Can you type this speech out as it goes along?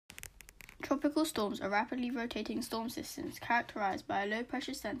Tropical storms are rapidly rotating storm systems characterized by a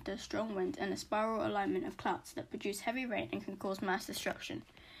low-pressure center, strong winds, and a spiral alignment of clouds that produce heavy rain and can cause mass destruction.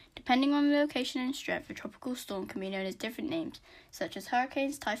 Depending on the location and strength, a tropical storm can be known as different names, such as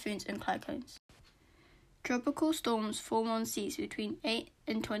hurricanes, typhoons, and cyclones. Tropical storms form on seas between 8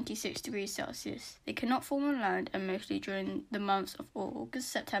 and 26 degrees Celsius. They cannot form on land and mostly during the months of August,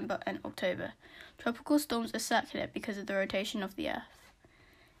 September, and October. Tropical storms are circular because of the rotation of the Earth.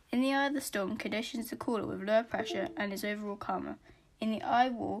 In the eye of the storm, conditions are cooler with lower pressure and is overall calmer. In the eye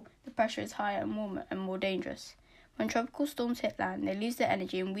wall, the pressure is higher and warmer and more dangerous. When tropical storms hit land, they lose their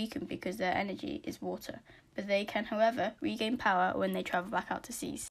energy and weaken because their energy is water, but they can, however, regain power when they travel back out to seas.